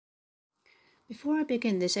Before I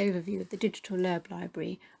begin this overview of the digital Loeb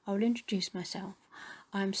library, I will introduce myself.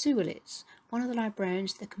 I am Sue Willits, one of the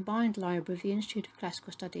librarians of the combined library of the Institute of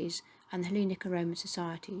Classical Studies and the Hellenic and Roman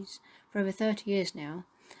Societies for over 30 years now,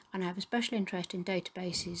 and I have a special interest in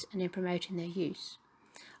databases and in promoting their use.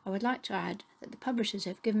 I would like to add that the publishers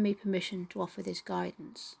have given me permission to offer this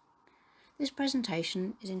guidance. This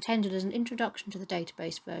presentation is intended as an introduction to the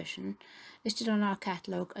database version, listed on our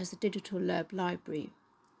catalogue as the digital Loeb library.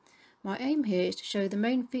 My aim here is to show the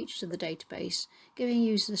main features of the database, giving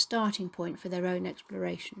users a starting point for their own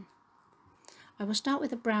exploration. I will start with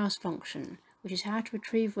the browse function, which is how to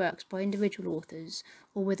retrieve works by individual authors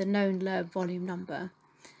or with a known Loeb volume number,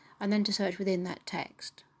 and then to search within that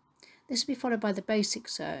text. This will be followed by the basic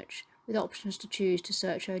search, with options to choose to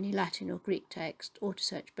search only Latin or Greek text, or to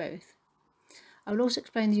search both. I will also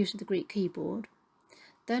explain the use of the Greek keyboard.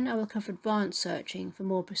 Then I will cover advanced searching for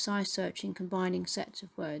more precise searching combining sets of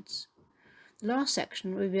words. The last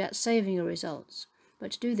section will be about saving your results,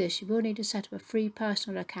 but to do this you will need to set up a free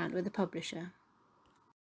personal account with the publisher.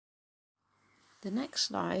 The next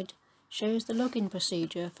slide shows the login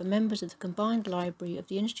procedure for members of the combined library of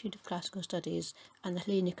the Institute of Classical Studies and the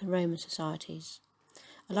Hellenic and Roman Societies.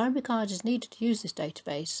 A library card is needed to use this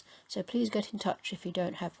database, so please get in touch if you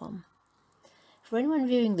don't have one. For anyone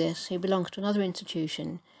viewing this who belongs to another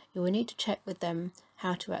institution, you will need to check with them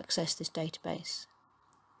how to access this database.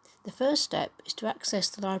 The first step is to access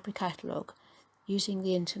the library catalogue using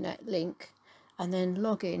the internet link and then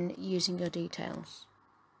log in using your details.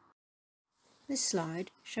 This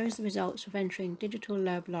slide shows the results of entering Digital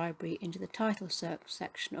Loeb Library into the title search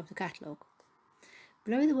section of the catalogue.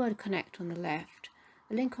 Below the word Connect on the left,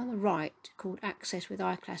 a link on the right called Access with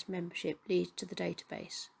iClass Membership leads to the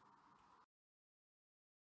database.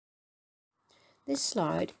 This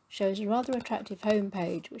slide shows a rather attractive home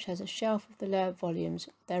page which has a shelf of the Loeb volumes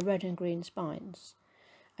with their red and green spines.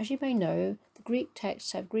 As you may know, the Greek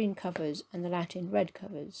texts have green covers and the Latin red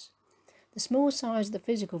covers. The small size of the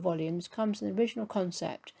physical volumes comes from the original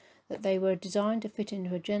concept that they were designed to fit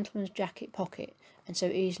into a gentleman's jacket pocket and so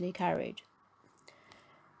easily carried.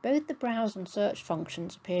 Both the browse and search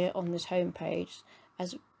functions appear on this home page,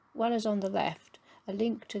 as well as on the left a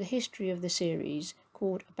link to the history of the series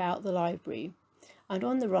called About the Library. And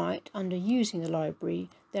on the right, under Using the Library,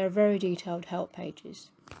 there are very detailed help pages.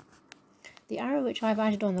 The arrow which I have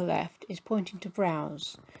added on the left is pointing to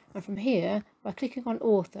Browse, and from here, by clicking on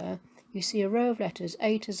Author, you see a row of letters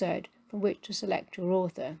A to Z from which to select your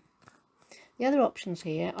author. The other options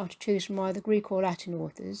here are to choose from either Greek or Latin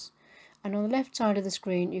authors, and on the left side of the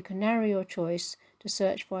screen you can narrow your choice to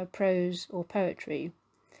search by prose or poetry,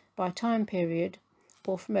 by time period,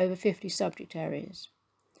 or from over 50 subject areas.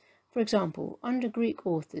 For example, under Greek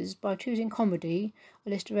authors, by choosing comedy, a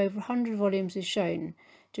list of over 100 volumes is shown,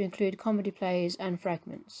 to include comedy plays and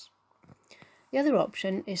fragments. The other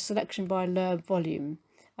option is selection by Loeb volume,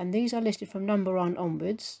 and these are listed from number 1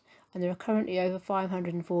 onwards, and there are currently over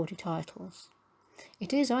 540 titles.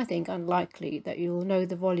 It is, I think, unlikely that you will know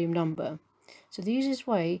the volume number, so the easiest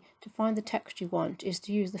way to find the text you want is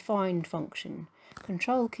to use the Find function,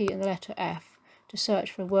 Control key and the letter F, to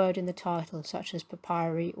search for a word in the title, such as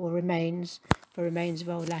papyri or remains, for remains of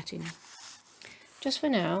Old Latin. Just for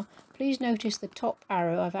now, please notice the top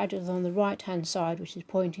arrow I've added on the right hand side, which is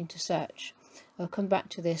pointing to search. I'll come back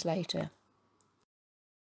to this later.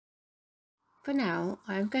 For now,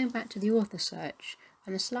 I am going back to the author search,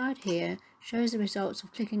 and the slide here shows the results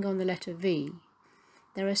of clicking on the letter V.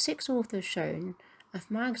 There are 6 authors shown, and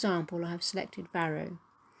for my example I have selected Barrow.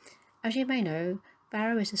 As you may know,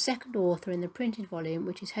 Barrow is the second author in the printed volume,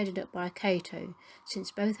 which is headed up by Cato, since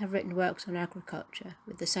both have written works on agriculture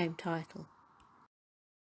with the same title.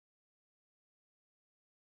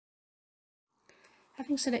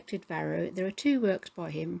 Having selected Barrow, there are 2 works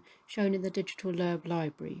by him shown in the digital Loeb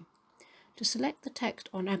library. To select the text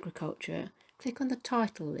on agriculture, click on the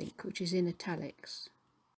title link, which is in italics.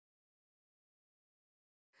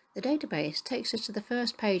 The database takes us to the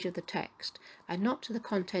first page of the text and not to the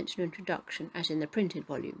contents and introduction as in the printed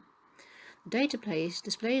volume. The database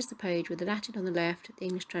displays the page with the Latin on the left, the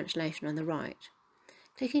English translation on the right.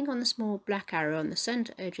 Clicking on the small black arrow on the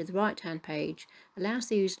centre edge of the right-hand page allows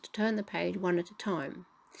the user to turn the page one at a time,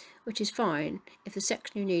 which is fine if the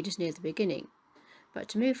section you need is near the beginning. But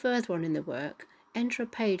to move further on in the work, enter a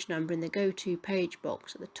page number in the Go To Page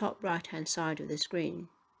box at the top right-hand side of the screen.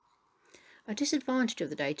 A disadvantage of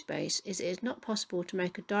the database is it is not possible to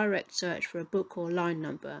make a direct search for a book or line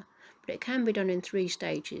number, but it can be done in 3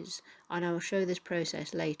 stages, and I will show this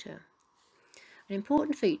process later. An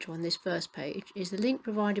important feature on this first page is the link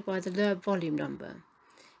provided by the Loeb volume number.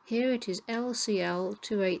 Here it is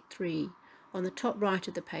LCL283, on the top right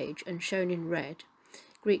of the page and shown in red.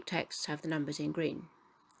 Greek texts have the numbers in green.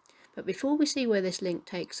 But before we see where this link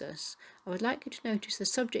takes us, I would like you to notice the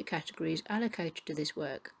subject categories allocated to this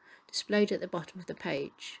work, displayed at the bottom of the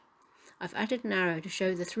page. I've added an arrow to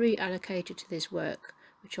show the 3 allocated to this work,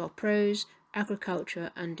 which are prose,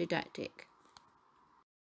 agriculture and didactic.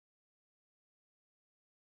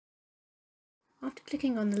 After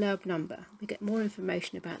clicking on the Loeb number, we get more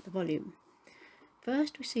information about the volume.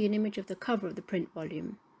 First, we see an image of the cover of the print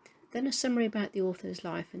volume, then a summary about the author's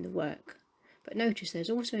life and the work. But notice there's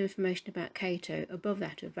also information about Cato above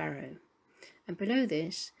that of Varro, and below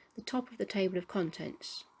this, the top of the table of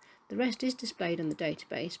contents. The rest is displayed on the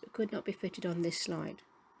database but could not be fitted on this slide.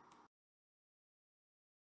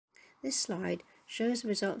 This slide shows the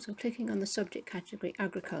results of clicking on the subject category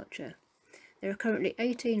agriculture. There are currently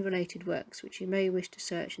 18 related works which you may wish to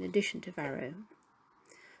search in addition to Varro.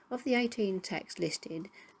 Of the 18 texts listed,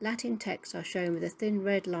 Latin texts are shown with a thin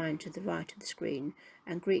red line to the right of the screen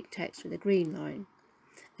and Greek text with a green line.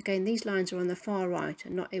 Again, these lines are on the far right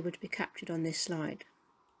and not able to be captured on this slide.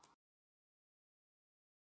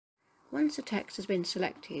 Once a text has been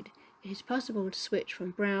selected, it is possible to switch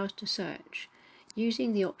from Browse to Search,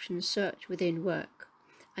 using the option Search within Work,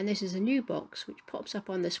 and this is a new box which pops up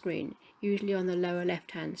on the screen, usually on the lower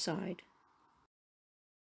left-hand side.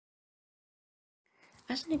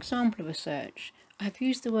 As an example of a search, I have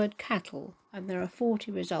used the word cattle, and there are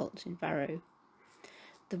 40 results in Varro.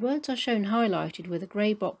 The words are shown highlighted with a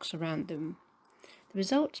grey box around them. The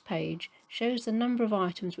results page shows the number of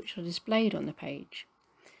items which are displayed on the page.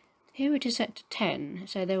 Here it is set to 10,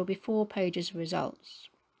 so there will be 4 pages of results.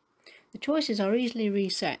 The choices are easily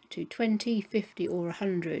reset to 20, 50 or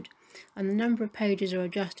 100, and the number of pages are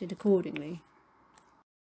adjusted accordingly.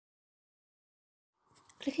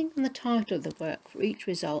 Clicking on the title of the work for each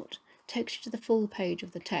result takes you to the full page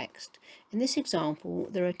of the text. In this example,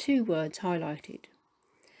 there are 2 words highlighted.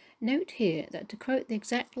 Note here that to quote the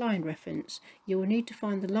exact line reference, you will need to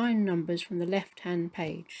find the line numbers from the left-hand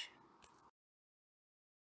page.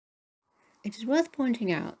 It is worth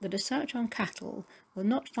pointing out that a search on cattle will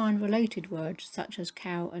not find related words such as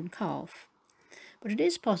cow and calf, but it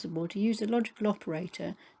is possible to use a logical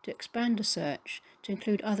operator to expand a search to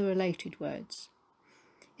include other related words.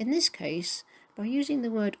 In this case, by using the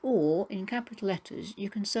word "or" in capital letters, you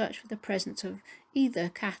can search for the presence of either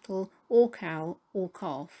cattle or cow or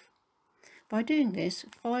calf. By doing this,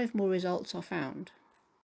 5 more results are found.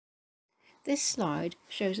 This slide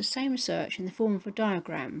shows the same search in the form of a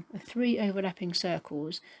diagram of 3 overlapping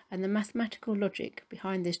circles and the mathematical logic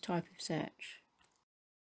behind this type of search.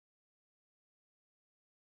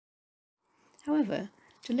 However,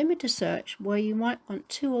 to limit a search where you might want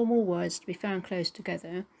 2 or more words to be found close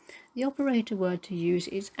together, the operator word to use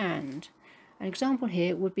is "and". An example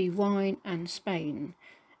here would be wine and Spain,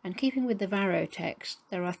 and keeping with the Varro text,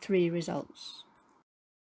 there are 3 results.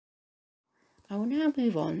 I will now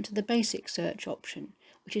move on to the basic search option,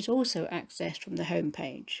 which is also accessed from the home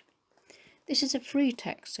page. This is a free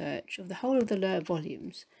text search of the whole of the Loeb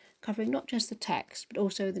volumes, covering not just the text but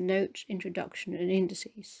also the notes, introduction and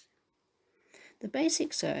indices. The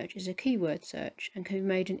basic search is a keyword search and can be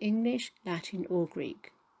made in English, Latin or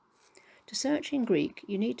Greek. To search in Greek,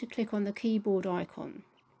 you need to click on the keyboard icon.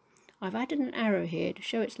 I've added an arrow here to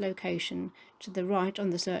show its location to the right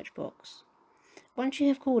on the search box. Once you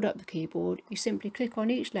have called up the keyboard, you simply click on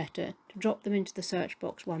each letter to drop them into the search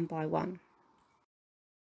box one by one.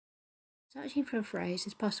 Searching for a phrase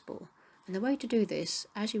is possible, and the way to do this,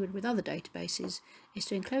 as you would with other databases, is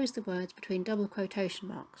to enclose the words between double quotation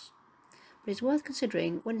marks. But it's worth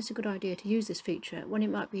considering when it's a good idea to use this feature, when it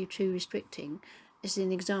might be too restricting, as in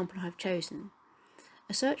the example I've chosen.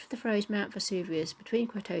 A search for the phrase Mount Vesuvius between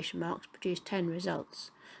quotation marks produced 10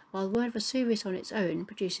 results, while the word Vesuvius on its own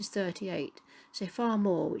produces 38, so far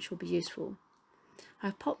more which will be useful.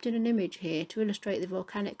 I've popped in an image here to illustrate the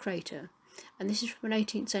volcanic crater, and this is from an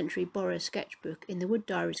 18th century Borrow sketchbook in the Wood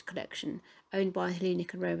Diaries collection owned by the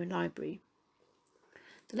Hellenic and Roman Library.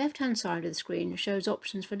 The left-hand side of the screen shows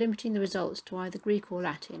options for limiting the results to either Greek or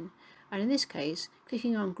Latin, and in this case,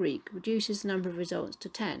 clicking on Greek reduces the number of results to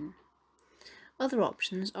 10. Other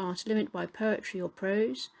options are to limit by poetry or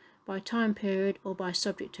prose, by time period or by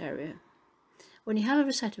subject area. When you have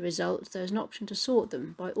a set of results, there is an option to sort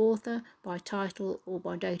them by author, by title or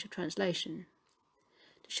by date of translation.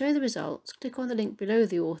 To show the results, click on the link below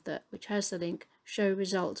the author, which has the link Show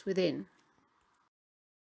Results Within.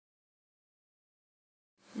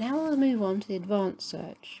 Now I'll move on to the advanced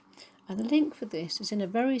search, and the link for this is in a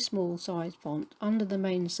very small size font under the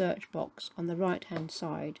main search box on the right hand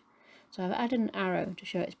side, so I've added an arrow to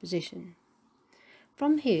show its position.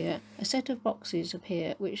 From here, a set of boxes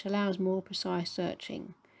appear which allows more precise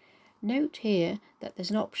searching. Note here that there's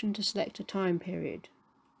an option to select a time period.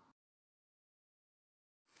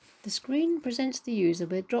 The screen presents the user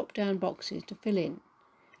with drop-down boxes to fill in,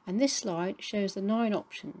 and this slide shows the 9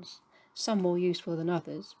 options, some more useful than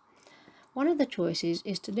others. One of the choices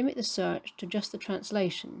is to limit the search to just the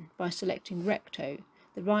translation by selecting recto,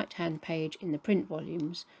 the right-hand page in the print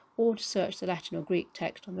volumes, or to search the Latin or Greek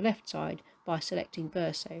text on the left side by selecting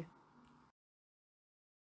verso.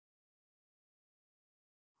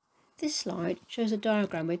 This slide shows a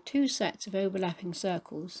diagram with 2 sets of overlapping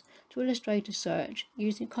circles to illustrate a search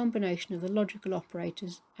using a combination of the logical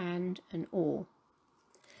operators and or.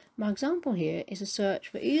 My example here is a search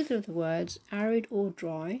for either of the words arid or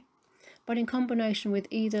dry, but in combination with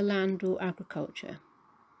either land or agriculture.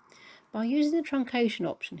 By using the truncation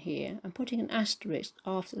option here and putting an asterisk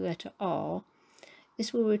after the letter R,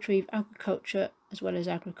 this will retrieve agriculture as well as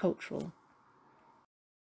agricultural.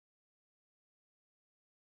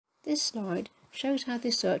 This slide shows how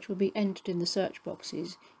this search will be entered in the search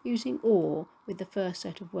boxes using OR with the first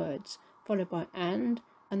set of words, followed by and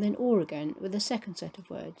then OR again with the second set of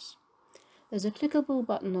words. There's a clickable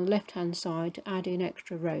button on the left hand side to add in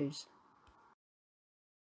extra rows.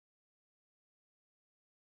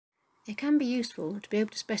 It can be useful to be able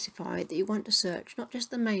to specify that you want to search not just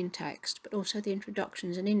the main text but also the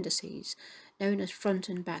introductions and indices, known as front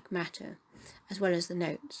and back matter, as well as the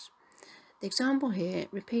notes. The example here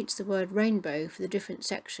repeats the word rainbow for the different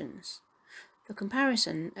sections. For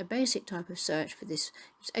comparison, a basic type of search for this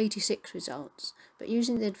is 86 results, but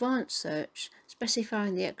using the advanced search,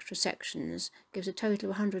 specifying the extra sections gives a total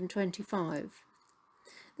of 125.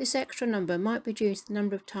 This extra number might be due to the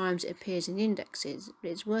number of times it appears in the indexes, but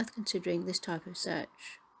it's worth considering this type of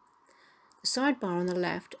search. The sidebar on the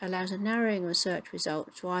left allows a narrowing of a search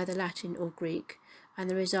result to either Latin or Greek, and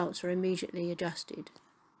the results are immediately adjusted.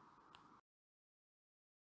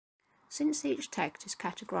 Since each text is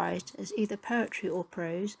categorized as either poetry or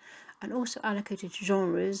prose, and also allocated to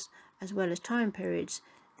genres as well as time periods,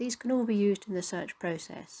 these can all be used in the search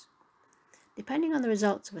process. Depending on the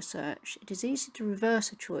results of a search, it is easy to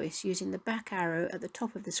reverse a choice using the back arrow at the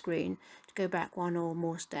top of the screen to go back 1 or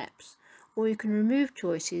more steps, or you can remove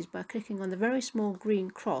choices by clicking on the very small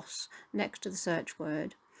green cross next to the search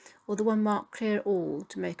word, or the one marked Clear All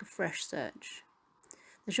to make a fresh search.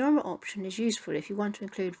 The genre option is useful if you want to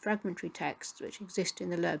include fragmentary texts which exist in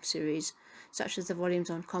the Loeb series, such as the volumes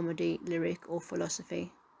on comedy, lyric or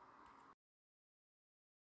philosophy.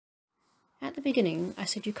 At the beginning, I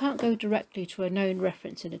said you can't go directly to a known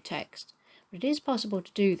reference in a text, but it is possible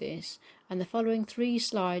to do this, and the following 3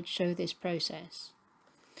 slides show this process.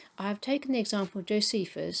 I have taken the example of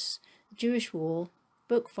Josephus, the Jewish War,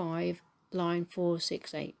 Book 5, line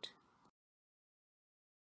 468.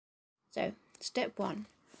 So, step 1.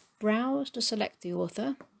 Browse to select the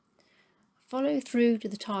author. Follow through to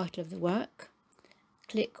the title of the work.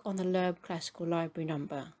 Click on the Loeb Classical Library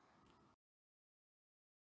number.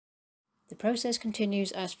 The process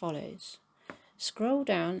continues as follows. Scroll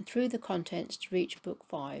down through the contents to reach Book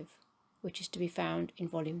 5, which is to be found in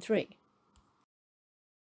Volume 3.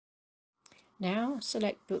 Now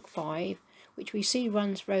select Book 5, which we see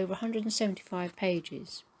runs for over 175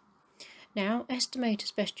 pages. Now estimate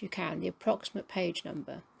as best you can the approximate page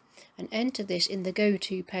number and enter this in the Go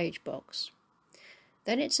To page box.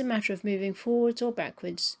 Then it's a matter of moving forwards or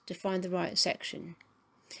backwards to find the right section.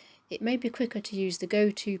 It may be quicker to use the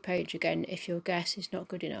Go To page again if your guess is not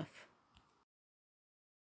good enough.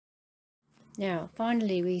 Now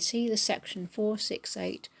finally we see the section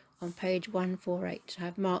 468 on page 148. I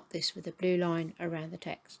have marked this with a blue line around the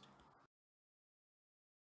text.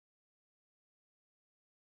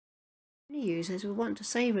 Many users will want to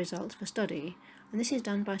save results for study, and this is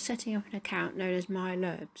done by setting up an account known as My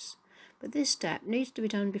Loebs, but this step needs to be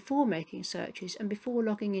done before making searches and before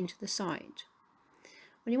logging into the site.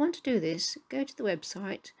 When you want to do this, go to the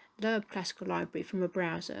website Loeb Classical Library from a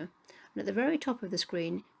browser, and at the very top of the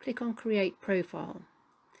screen click on Create Profile.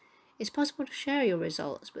 It's possible to share your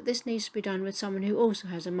results, but this needs to be done with someone who also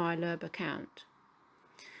has a My Loeb account.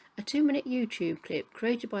 A 2-minute YouTube clip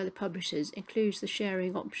created by the publishers includes the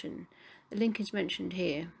sharing option. The link is mentioned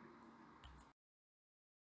here.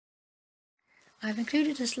 I have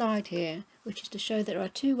included a slide here which is to show that there are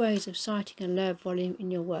 2 ways of citing a Loeb volume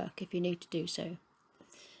in your work if you need to do so.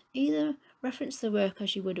 Either reference the work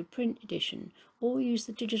as you would a print edition, or use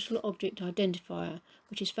the digital object identifier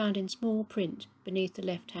which is found in small print beneath the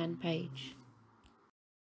left-hand page.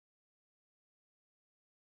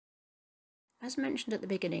 As mentioned at the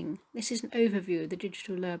beginning, this is an overview of the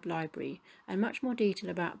digital Loeb library, and much more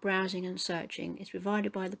detail about browsing and searching is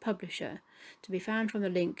provided by the publisher, to be found from the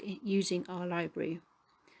link using our library.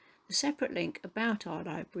 The separate link about our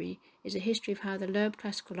library is a history of how the Loeb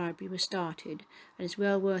Classical Library was started and is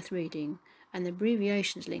well worth reading, and the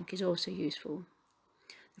abbreviations link is also useful.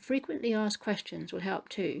 The frequently asked questions will help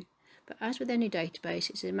too, but as with any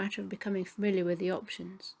database, it's a matter of becoming familiar with the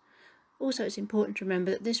options. Also, it's important to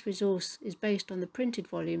remember that this resource is based on the printed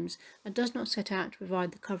volumes and does not set out to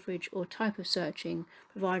provide the coverage or type of searching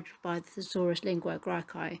provided by the Thesaurus Linguae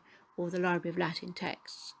Graecae or the Library of Latin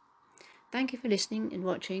Texts. Thank you for listening and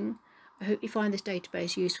watching. I hope you find this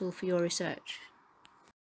database useful for your research.